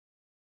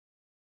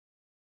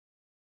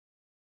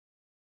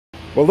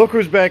Well, look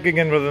who's back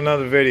again with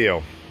another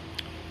video.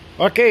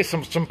 Okay,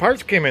 some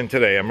parts came in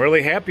today. I'm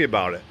really happy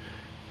about it.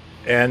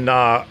 And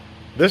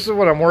this is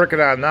what I'm working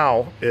on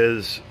now,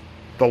 is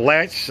the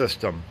latch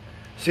system.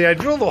 See, I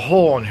drilled a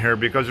hole in here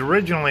because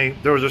originally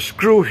there was a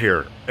screw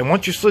here. And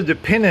once you slid the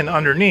pin in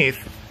underneath,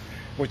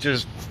 which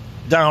is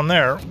down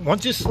there,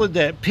 once you slid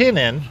that pin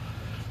in,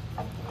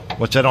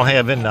 which I don't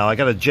have in now, I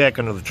got a jack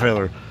under the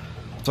trailer.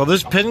 So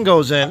this pin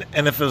goes in,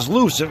 and if it's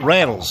loose, it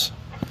rattles.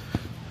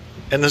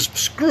 And this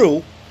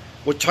screw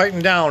would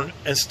tighten down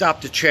and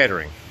stop the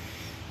chattering.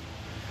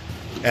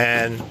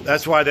 And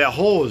that's why that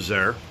hole is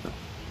there,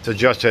 to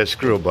adjust that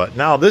screw. But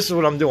now this is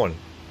what I'm doing.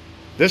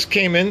 This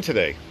came in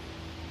today.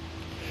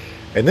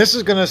 And this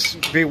is going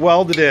to be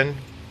welded in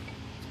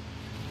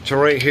to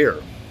right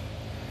here.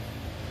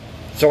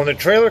 So when the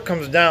trailer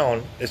comes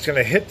down, it's going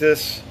to hit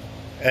this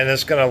and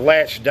it's going to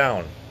latch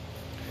down.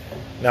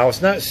 Now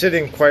it's not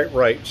sitting quite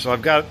right, so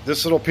I've got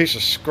this little piece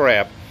of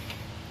scrap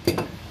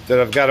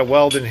that I've got to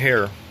weld in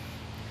here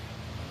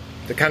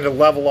to kind of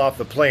level off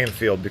the playing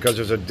field, because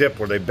there's a dip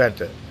where they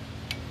bent it.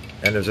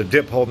 And there's a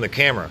dip holding the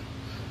camera.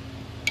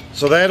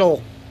 So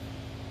that'll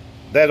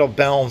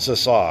balance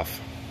this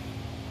off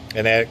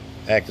and act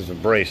as a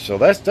brace. So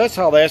that's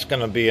how that's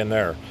going to be in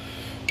there.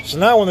 So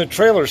now when the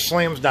trailer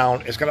slams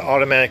down, it's going to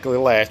automatically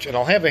latch, and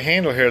I'll have a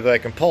handle here that I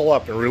can pull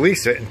up and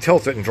release it and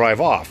tilt it and drive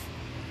off.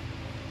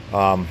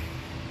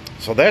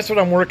 So that's what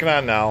I'm working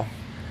on now.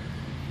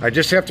 I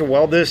just have to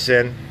weld this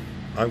in.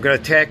 I'm going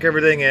to tack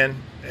everything in,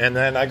 and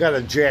then I got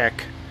a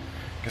jack.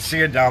 You can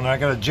see it down there. I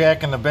got a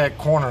jack in the back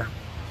corner,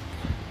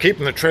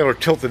 keeping the trailer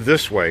tilted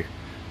this way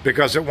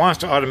because it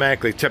wants to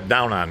automatically tip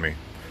down on me,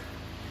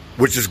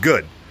 which is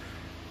good,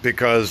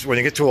 because when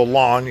you get to a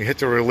lawn, you hit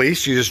the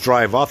release, you just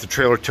drive off, the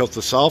trailer tilts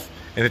itself,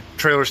 and the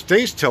trailer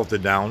stays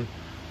tilted down.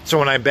 So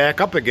when I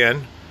back up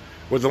again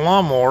with the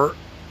lawnmower,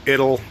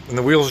 when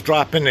the wheels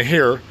drop into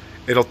here,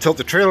 it'll tilt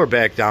the trailer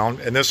back down,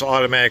 and this will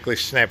automatically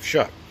snap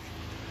shut.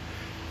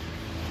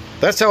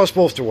 That's how it's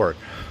supposed to work.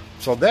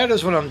 So that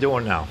is what I'm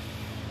doing now.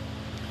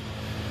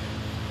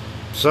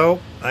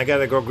 So I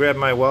gotta go grab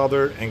my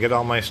welder and get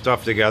all my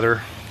stuff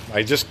together.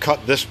 I just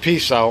cut this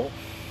piece out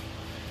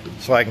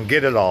so I can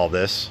get at all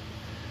this.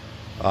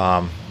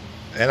 And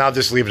I'll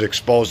just leave it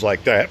exposed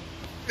like that.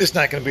 It's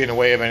not going to be in the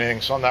way of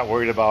anything, so I'm not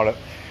worried about it.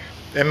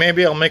 And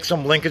maybe I'll make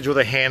some linkage with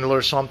a handle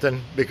or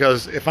something,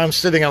 because if I'm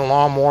sitting on a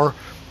lawnmower,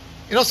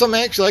 you know something,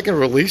 actually I can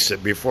release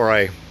it before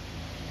I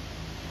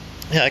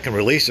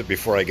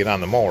get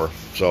on the mower.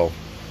 So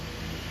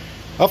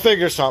I'll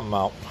figure something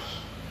out.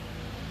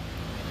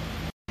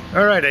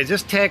 Alright, I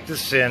just tacked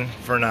this in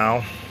for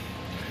now.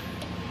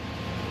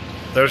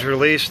 There's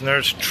release and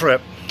there's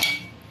trip.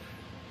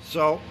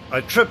 So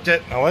I tripped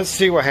it. Now let's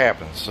see what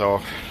happens.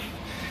 So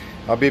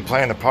I'll be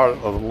playing the part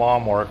of the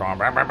lawnmower going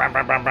bam, bam, bam,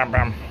 bam, bam, bam,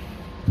 bam.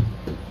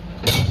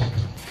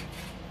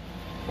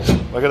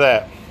 Look at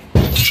that.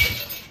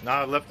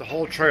 Now I lift the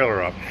whole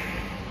trailer up.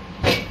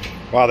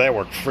 Wow, that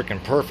worked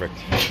freaking perfect.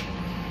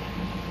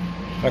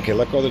 Okay,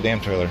 let go of the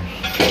damn trailer.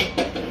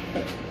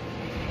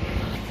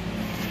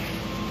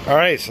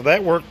 Alright, so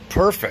that worked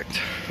perfect.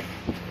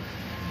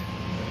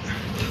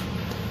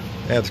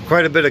 That's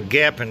quite a bit of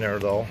gap in there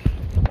though.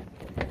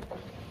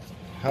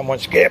 How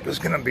much gap is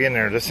going to be in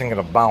there? This thing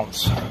going to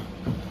bounce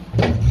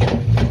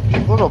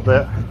a little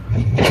bit.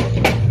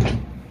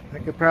 I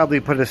could probably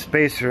put a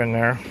spacer in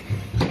there.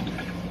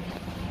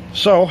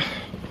 So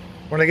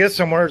when I get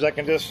somewhere, I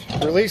can just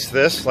release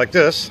this like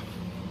this.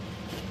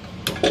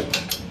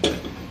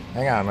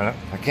 Hang on a minute.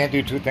 I can't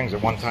do two things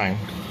at one time.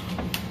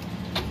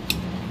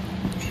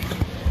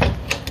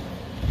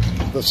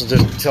 This will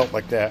just tilt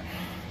like that.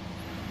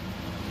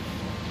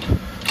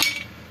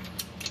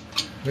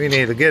 We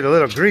need to get a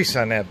little grease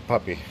on that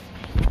puppy.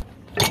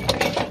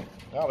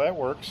 Now that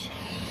works.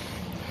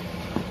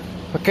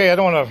 Okay, I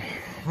don't want to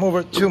move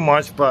it too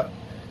much, but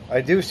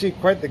I do see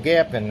quite the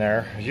gap in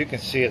there. As you can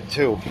see it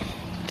too.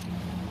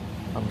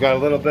 I've got a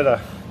little bit of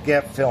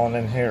gap filling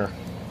in here.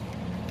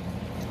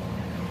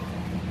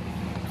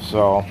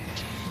 So,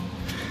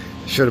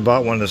 should have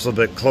bought one that's a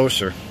little bit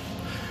closer.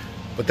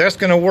 But that's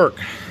going to work.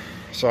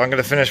 So I'm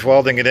going to finish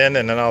welding it in,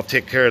 and then I'll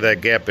take care of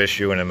that gap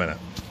issue in a minute.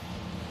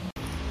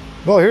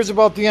 Well, here's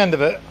about the end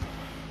of it.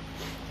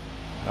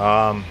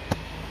 I'm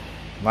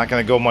not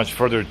going to go much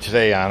further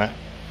today on it.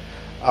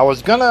 I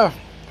was going to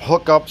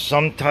hook up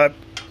some type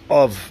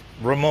of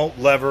remote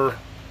lever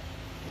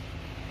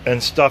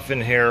and stuff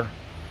in here,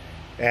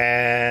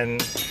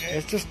 and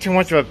it's just too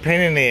much of a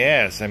pain in the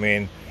ass. I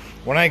mean,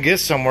 when I get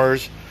somewhere,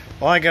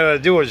 all I got to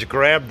do is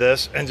grab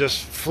this and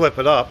just flip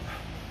it up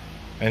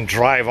and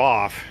drive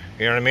off.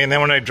 You know what I mean? Then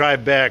when I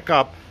drive back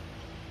up,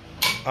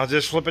 I'll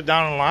just flip it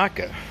down and lock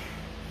it.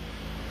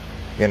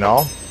 You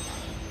know,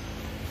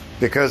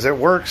 because it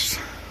works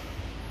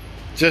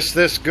just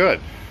this good.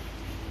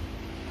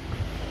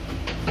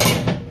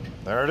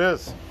 There it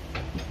is.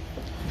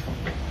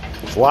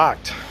 It's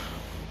locked.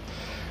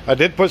 I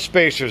did put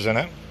spacers in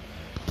it.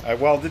 I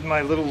welded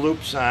my little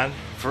loops on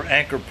for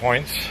anchor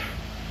points.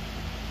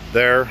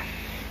 There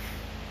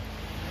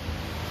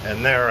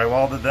and there, I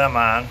welded them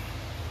on.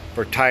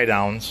 for tie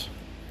downs,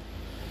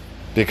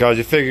 because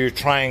you figure you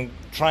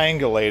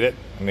triangulate it.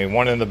 I mean,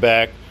 one in the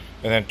back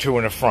and then two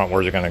in the front.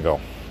 Where's it gonna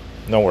go?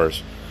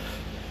 Nowheres.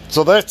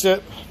 So that's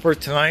it for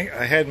tonight.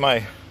 I had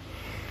my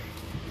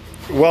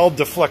weld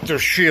deflector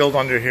shield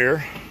under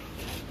here,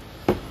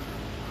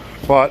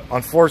 but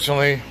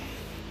unfortunately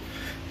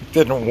it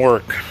didn't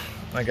work.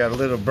 I got a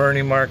little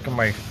burning mark on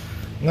my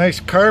nice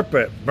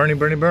carpet.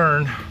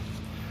 Burn.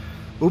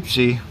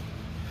 Oopsie.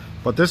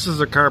 But this is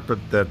a carpet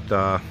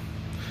that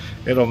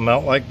it'll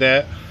melt like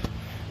that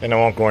and it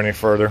won't go any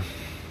further.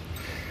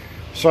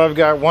 So I've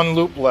got one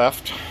loop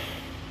left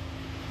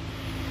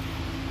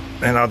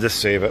and I'll just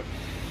save it.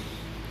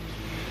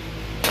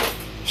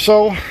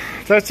 So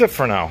that's it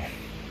for now.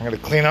 I'm going to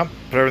clean up,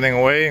 put everything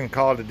away, and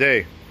call it a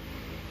day.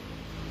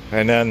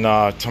 And then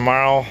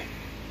tomorrow,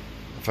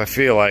 if I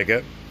feel like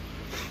it,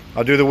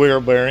 I'll do the wheel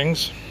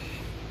bearings.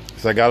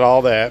 Because I got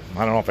all that.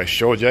 I don't know if I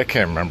showed you. I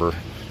can't remember.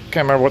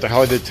 Can't remember what the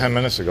hell I did 10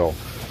 minutes ago.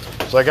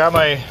 So I got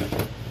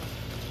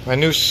my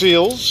new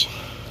seals.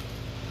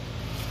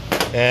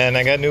 And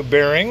I got new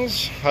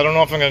bearings. I don't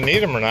know if I'm going to need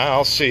them or not.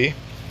 I'll see.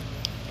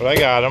 But I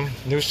got them.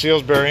 New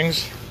seals,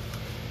 bearings.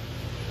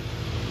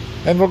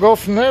 And we'll go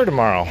from there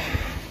tomorrow.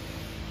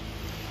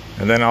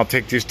 And then I'll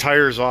take these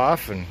tires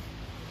off and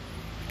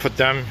put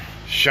them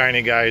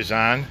shiny guys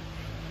on.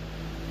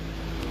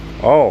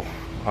 Oh,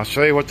 I'll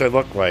show you what they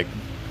look like.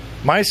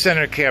 My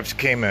center caps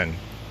came in,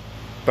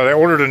 but I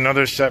ordered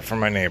another set from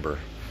my neighbor.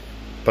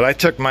 But I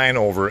took mine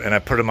over and I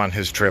put them on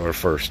his trailer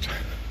first.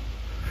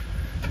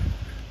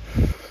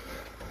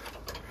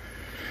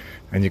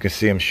 And you can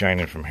see them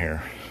shining from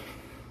here.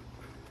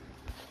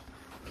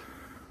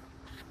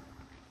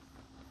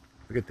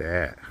 Look at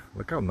that.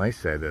 Look how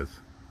nice that is.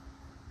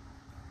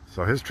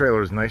 So his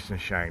trailer is nice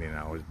and shiny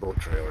now, his boat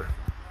trailer.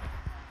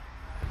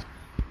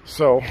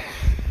 So,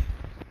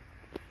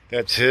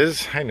 that's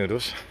his. Hi,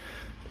 Noodles.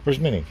 Where's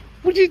Minnie?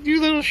 What'd you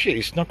do, little shit?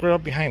 You snuck right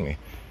up behind me.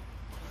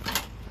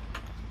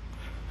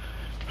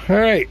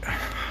 Alright.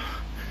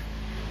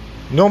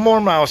 No more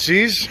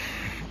mousies.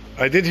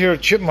 I did hear a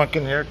chipmunk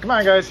in here. Come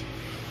on, guys.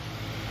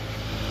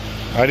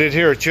 I did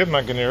hear a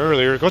chipmunk in there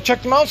earlier. Go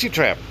check the mousie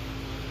trap.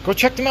 Go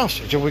check the mouse.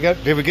 Did we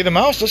get a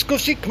mouse? Let's go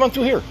see. Come on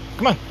through here.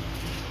 Come on.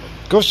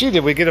 Go see.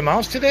 Did we get a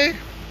mouse today?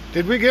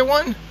 Did we get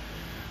one?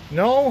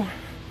 No.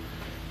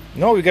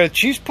 No, we got a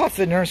cheese puff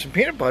in there and some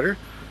peanut butter.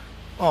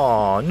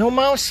 Aw, no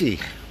mousie.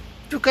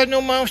 You got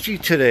no mousie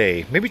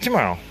today. Maybe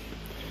tomorrow.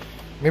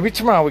 Maybe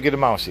tomorrow we get a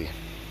mousie.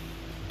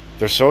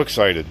 They're so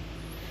excited.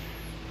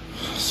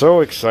 So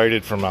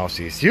excited for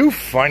mousies. You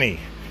funny.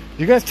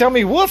 You guys tell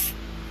me woof?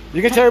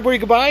 You gonna tell everybody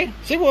goodbye?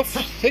 Say woof.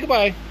 Say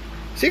goodbye.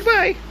 Say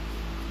goodbye.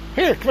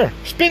 Here, come here.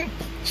 Spin.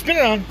 Spin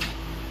around.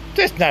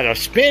 That's not a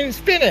spin.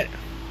 Spin it.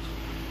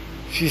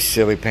 She's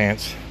silly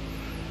pants.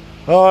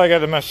 Oh, I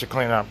got a mess to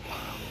clean up.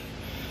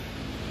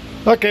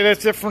 Okay,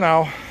 that's it for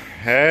now.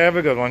 Have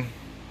a good one.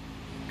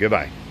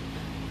 Goodbye.